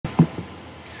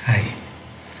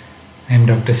I am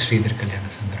Dr. Sridhar K,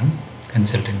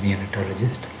 consultant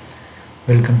neonatologist.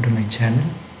 Welcome to my channel.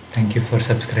 Thank you for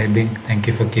subscribing. Thank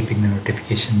you for keeping the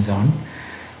notifications on,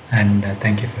 and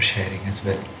thank you for sharing as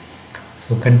well.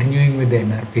 So continuing with the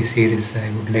NRP series, I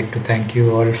would like to thank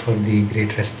you all for the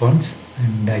great response,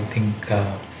 and I think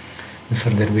the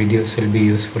further videos will be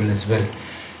useful as well.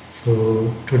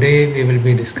 So today we will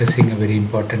be discussing a very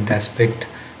important aspect.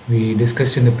 We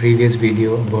discussed in the previous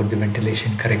video about the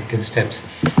ventilation corrective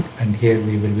steps, and here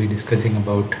we will be discussing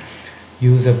about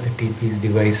use of the TP's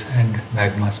device and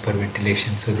bag mask for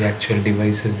ventilation. So the actual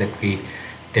devices that we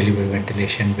deliver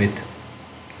ventilation with.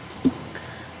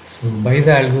 So by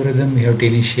the algorithm, we have to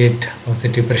initiate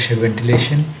positive pressure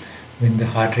ventilation when the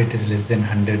heart rate is less than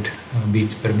 100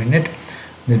 beats per minute.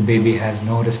 The baby has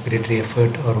no respiratory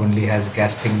effort or only has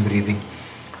gasping breathing.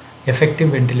 Effective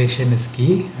ventilation is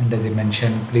key, and as I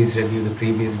mentioned, please review the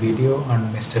previous video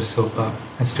on Mr. Sopa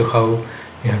as to how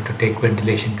you have to take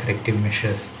ventilation corrective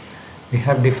measures. We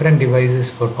have different devices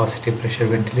for positive pressure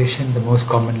ventilation. The most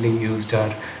commonly used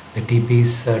are the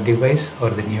TP's device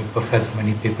or the NeoPuff, as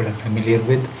many people are familiar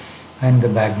with, and the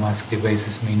bag mask device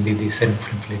is mainly the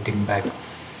self-inflating bag.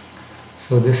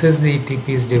 So this is the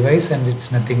TP's device, and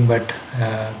it's nothing but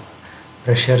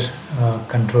pressure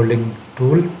controlling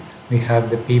tool. We have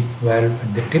the PEEP valve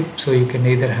at the tip, so you can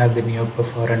either have the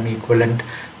NeoPuff or an equivalent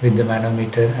with the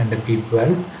manometer and the PEEP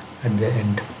valve at the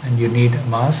end. And you need a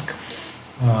mask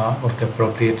of the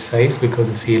appropriate size because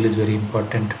the seal is very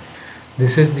important.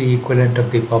 This is the equivalent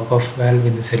of the pop-off valve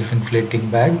in the self-inflating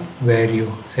bag, where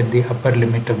you set the upper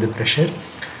limit of the pressure,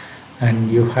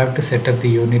 and you have to set up the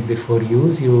unit before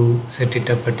use. You set it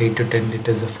up at 8 to 10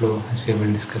 liters of flow, as we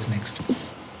will discuss next.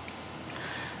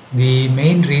 The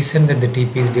main reason that the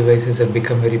TP's devices have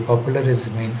become very popular is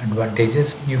the main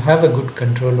advantages. You have a good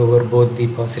control over both the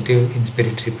positive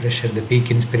inspiratory pressure, the peak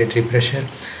inspiratory pressure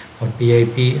or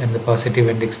PIP, and the positive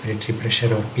end expiratory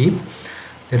pressure or PEEP.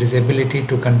 There is ability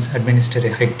to administer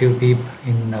effective PEEP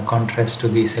in contrast to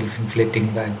the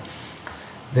self-inflating bag.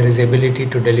 There is ability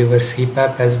to deliver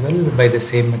CPAP as well by the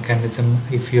same mechanism.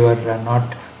 If you are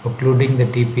not occluding the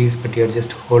TP's but you are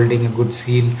just holding a good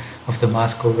seal of the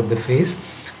mask over the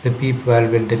face, the PEEP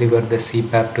valve will deliver the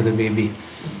CPAP to the baby.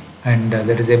 And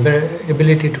there is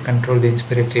ability to control the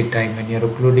inspiratory time. When you are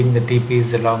occluding the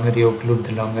TP's, the longer you occlude,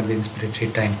 the longer the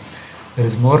inspiratory time. There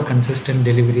is more consistent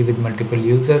delivery with multiple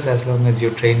users as long as you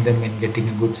train them in getting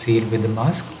a good seal with the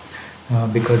mask,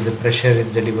 because the pressure is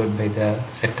delivered by the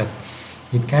setup.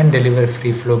 It can deliver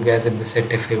free flow gas at the set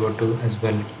FiO2 as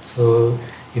well. So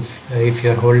if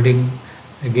you are holding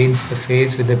against the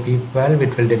face with the PEEP valve,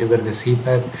 it will deliver the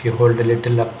CPAP. If you hold a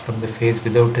little up from the face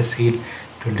without a seal,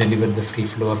 it will deliver the free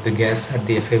flow of the gas at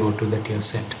the FiO2 that you have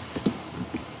set.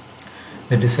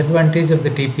 The disadvantage of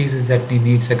the TP's is that it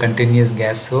needs a continuous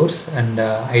gas source, and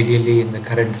ideally in the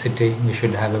current setting we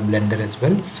should have a blender as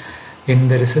well. In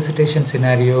the resuscitation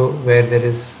scenario where there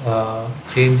is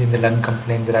change in the lung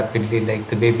complaints rapidly, like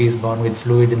the baby is born with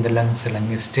fluid in the lungs, the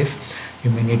lung is stiff, you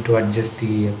may need to adjust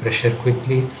the pressure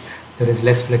quickly. There is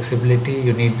less flexibility,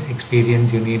 you need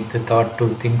experience, you need the thought to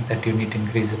think that you need to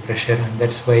increase the pressure, and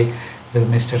that's why the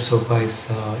Mr. Sopa is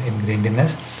ingrained in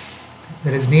us.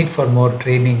 There is need for more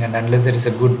training, and unless there is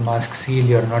a good mask seal,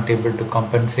 you are not able to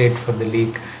compensate for the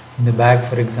leak. In the bag,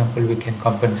 for example, we can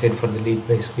compensate for the leak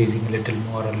by squeezing a little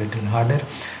more or a little harder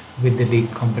with the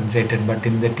leak compensated, but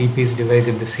in the TP's device,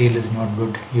 if the seal is not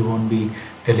good, you won't be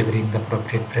delivering the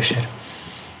appropriate pressure.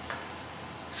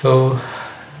 So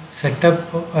set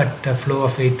up at a flow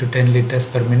of 8 to 10 liters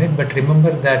per minute, but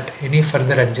remember that any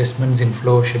further adjustments in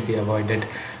flow should be avoided.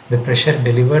 The pressure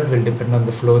delivered will depend on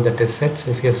the flow that is set.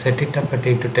 So if you have set it up at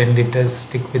 8 to 10 liters,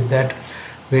 stick with that.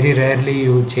 Very rarely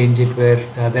you change it where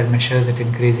the other measures at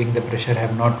increasing the pressure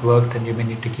have not worked, and you may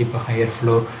need to keep a higher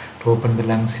flow to open the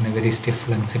lungs in a very stiff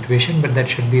lung situation, but that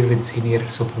should be with senior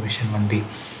supervision only.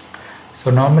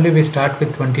 So normally we start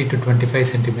with 20 to 25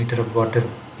 centimeter of water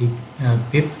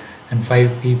PEEP and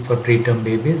 5 PEEP for preterm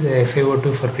babies. The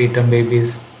FiO2 for preterm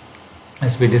babies,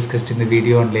 as we discussed in the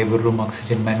video on labor room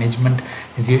oxygen management,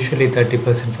 is usually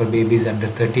 30% for babies under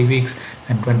 30 weeks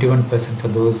and 21% for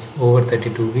those over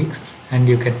 32 weeks, and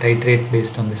you can titrate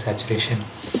based on the saturation.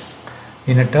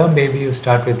 In a term baby, you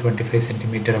start with 25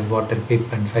 centimeter of water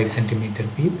PEEP and 5 centimeter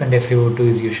PEEP, and FiO2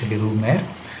 is usually room air.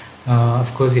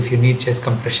 Of course, if you need chest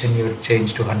compression, you will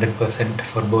change to 100%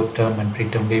 for both term and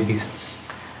preterm babies.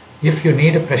 If you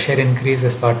need a pressure increase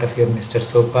as part of your Mr.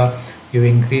 Sopa, you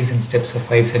increase in steps of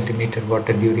 5 centimeter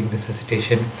water during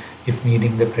resuscitation if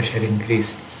needing the pressure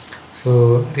increase.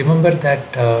 So remember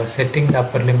that setting the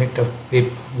upper limit of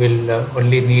PEEP will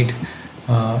only need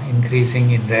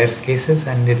increasing in rare cases,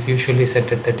 and it's usually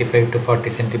set at 35 to 40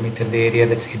 centimeter, the area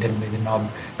that's hidden by the knob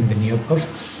in the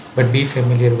neopuff. But be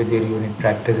familiar with your unit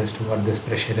practice as to what this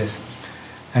pressure is.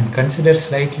 And consider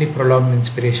slightly prolonged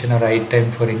inspiration or eye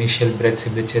time for initial breaths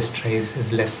if the chest rise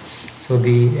is less. So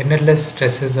the NLS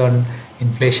stresses on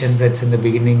inflation breaths in the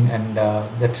beginning, and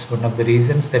that's one of the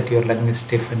reasons that your lung is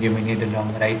stiff and you may need a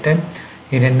longer eye time.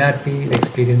 In NRP, the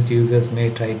experienced users may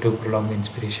try to prolong the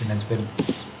inspiration as well.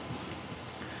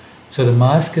 So the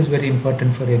mask is very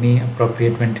important for any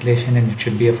appropriate ventilation, and it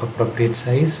should be of appropriate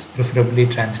size, preferably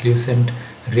translucent,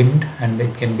 rimmed, and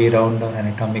it can be round or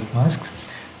anatomic masks.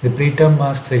 The preterm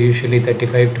masks are usually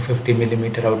 35 to 50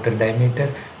 millimeter outer diameter,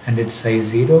 and it's size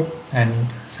 0, and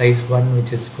size 1,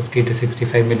 which is 50 to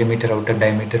 65 millimeter outer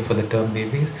diameter for the term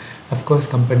babies. Of course,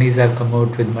 companies have come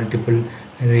out with multiple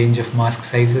range of mask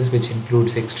sizes, which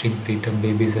includes extreme preterm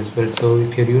babies as well. So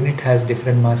if your unit has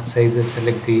different mask sizes,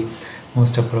 select the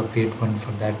most appropriate one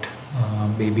for that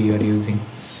baby you are using.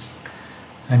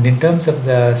 And in terms of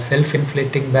the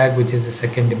self-inflating bag, which is the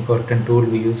second important tool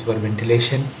we use for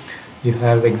ventilation, you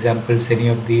have examples, any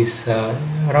of these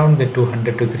around the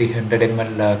 200 to 300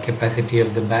 ml capacity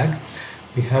of the bag.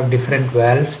 We have different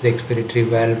valves, the expiratory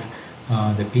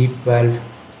valve, the PEEP valve,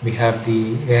 we have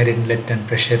the air inlet and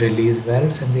pressure release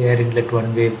valves, and the air inlet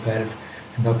one-way valve,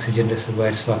 and the oxygen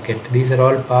reservoir socket. These are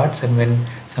all parts, and when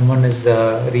someone is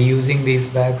reusing these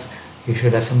bags, you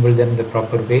should assemble them the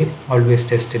proper way. Always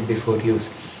test it before use.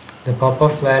 The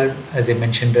pop-off valve, as I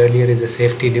mentioned earlier, is a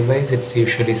safety device. It's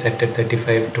usually set at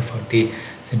 35 to 40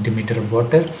 centimeter of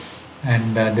water,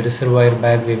 and the reservoir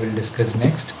bag we will discuss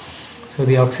next. So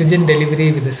the oxygen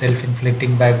delivery with the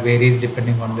self-inflating bag varies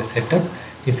depending on the setup.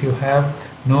 If you have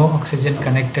no oxygen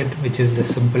connected, which is the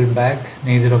simple bag,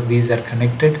 neither of these are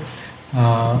connected,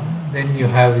 then you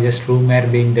have just room air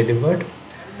being delivered.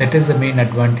 That is the main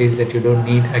advantage, that you don't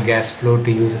need a gas flow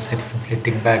to use a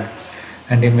self-inflating bag.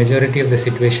 And in majority of the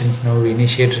situations now, we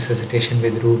initiate resuscitation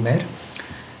with room air,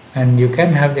 and you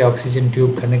can have the oxygen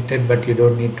tube connected, but you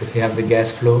don't need to have the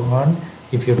gas flow on.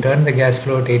 If you turn the gas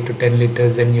flow at 8 to 10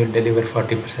 liters, then you'll deliver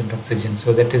 40% oxygen.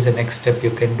 So that is the next step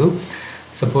you can do.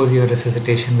 Suppose your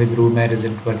resuscitation with room air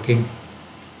isn't working,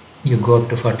 you go up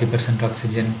to 40%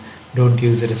 oxygen. Don't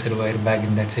use a reservoir bag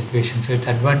in that situation. So it's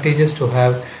advantageous to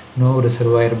have no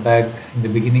reservoir bag in the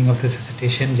beginning of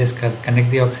resuscitation. Just connect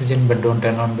the oxygen, but don't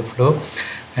turn on the flow.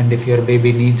 And if your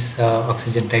baby needs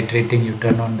oxygen titrating, you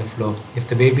turn on the flow. If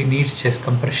the baby needs chest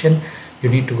compression, you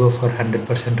need to go for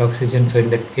 100% oxygen. So in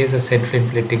the case of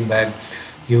self-inflating bag,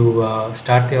 you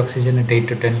start the oxygen at 8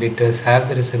 to 10 liters, have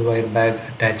the reservoir bag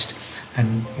attached,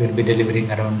 and you will be delivering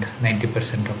around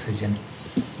 90% oxygen.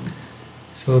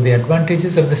 So the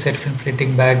advantages of the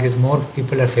self-inflating bag is more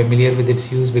people are familiar with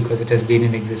its use because it has been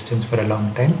in existence for a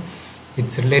long time.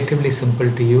 It's relatively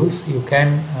simple to use. You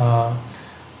can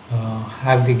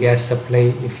have the gas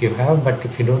supply if you have, but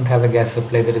if you don't have a gas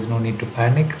supply, there is no need to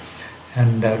panic.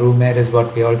 And room air is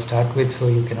what we all start with, so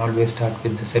you can always start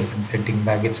with the self-inflating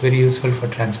bag. It's very useful for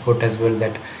transport as well,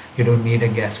 that you don't need a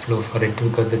gas flow for it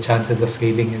because the chances of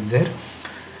failing is there.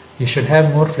 You should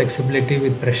have more flexibility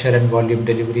with pressure and volume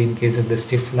delivery in case of the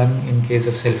stiff lung. In case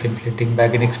of self-inflating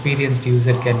bag, an experienced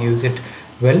user can use it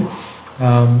well.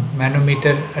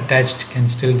 Manometer attached can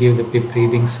still give the PEEP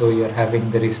reading, so you are having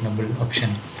the reasonable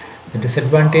option. The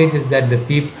disadvantage is that the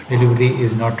PEEP delivery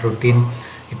is not routine.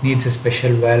 It needs a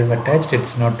special valve attached.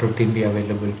 It's not routinely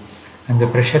available. And the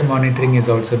pressure monitoring is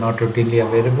also not routinely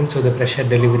available, so the pressure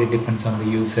delivery depends on the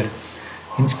user.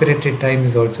 Inspiratory time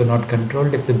is also not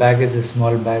controlled. If the bag is a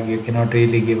small bag, you cannot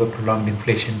really give a prolonged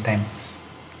inflation time.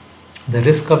 The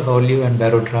risk of volute and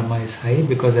barotrauma is high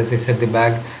because, as I said, the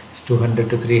bag is 200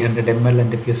 to 300 ml,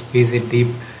 and if you squeeze it deep,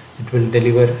 it will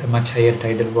deliver a much higher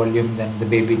tidal volume than the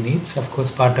baby needs. Of course,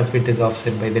 part of it is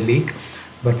offset by the leak,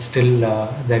 but still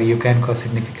there you can cause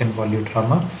significant volute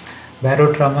trauma.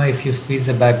 Barotrauma, if you squeeze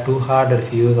the bag too hard or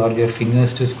if you use all your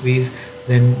fingers to squeeze,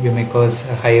 then you may cause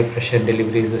a higher pressure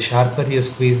delivery. The sharper you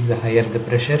squeeze, the higher the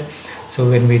pressure. So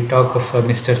when we talk of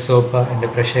Mr. Sopa and the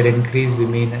pressure increase, we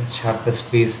mean a sharper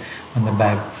squeeze on the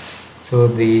bag. So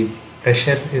the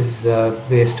pressure is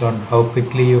based on how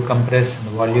quickly you compress, and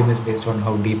the volume is based on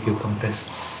how deep you compress.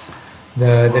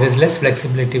 There is less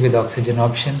flexibility with oxygen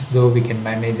options, though we can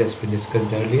manage as we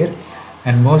discussed earlier,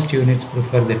 and most units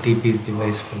prefer the T-piece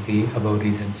device for the above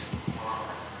reasons.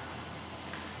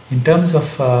 In terms of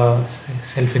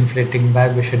self-inflating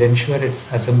bag, we should ensure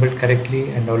it's assembled correctly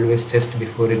and always test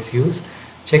before its use.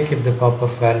 Check if the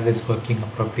pop-off valve is working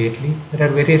appropriately. There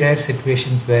are very rare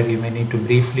situations where you may need to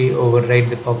briefly override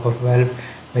the pop-off valve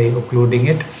by occluding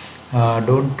it.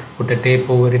 Don't put a tape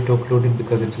over it to occlude it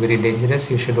because it's very dangerous.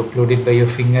 You should occlude it by your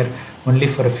finger only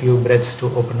for a few breaths to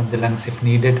open up the lungs if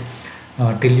needed,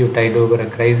 till you tide over a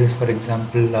crisis, for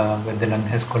example, where the lung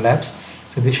has collapsed.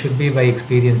 So this should be by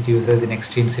experienced users in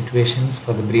extreme situations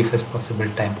for the briefest possible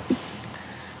time.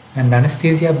 And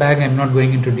anesthesia bag, I'm not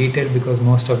going into detail because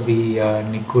most of the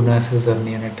NICU nurses or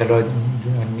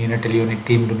neonatal unit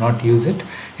team do not use it.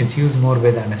 It's used more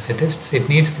by the anesthetists. It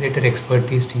needs greater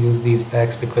expertise to use these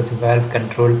bags because the valve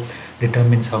control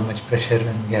determines how much pressure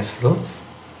and gas flow.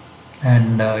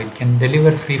 And it can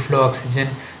deliver free flow oxygen.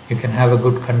 You can have a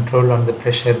good control on the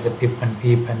pressure, the pip and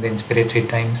peep, and the inspiratory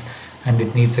times, and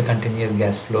it needs a continuous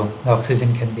gas flow. The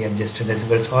oxygen can be adjusted as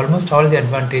well. So almost all the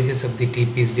advantages of the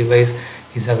TP's device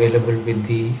is available with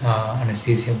the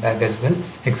anesthesia bag as well,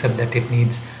 except that it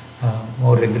needs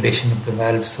more regulation of the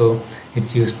valve, so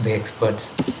it's used by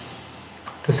experts.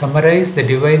 To summarize, the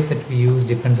device that we use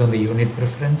depends on the unit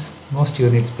preference. Most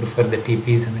units prefer the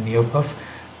TPs and the Neopuff.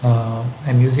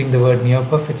 I'm using the word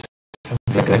Neopuff, it's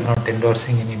I'm not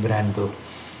endorsing any brand though.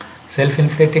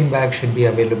 Self-inflating bag should be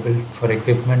available for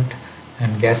equipment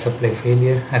and gas supply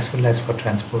failure as well as for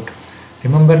transport.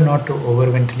 Remember not to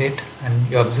overventilate,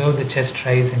 and you observe the chest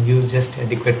rise and use just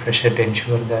adequate pressure to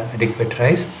ensure the adequate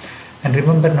rise. And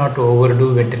remember not to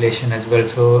overdo ventilation as well.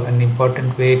 So an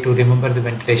important way to remember the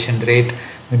ventilation rate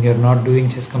when you're not doing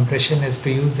chest compression is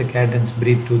to use the cadence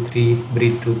breathe 2-3,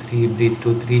 breathe 2-3, breathe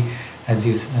 2-3 as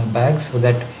you bag, so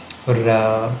that for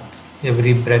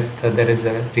every breath there is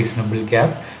a reasonable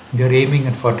gap. You're aiming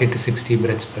at 40 to 60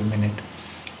 breaths per minute.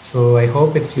 So I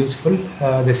hope it's useful.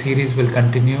 The series will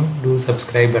continue. Do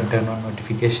subscribe and turn on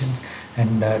notifications,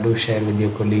 and do share with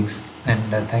your colleagues. And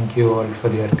thank you all for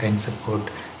your kind support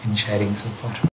in sharing so far.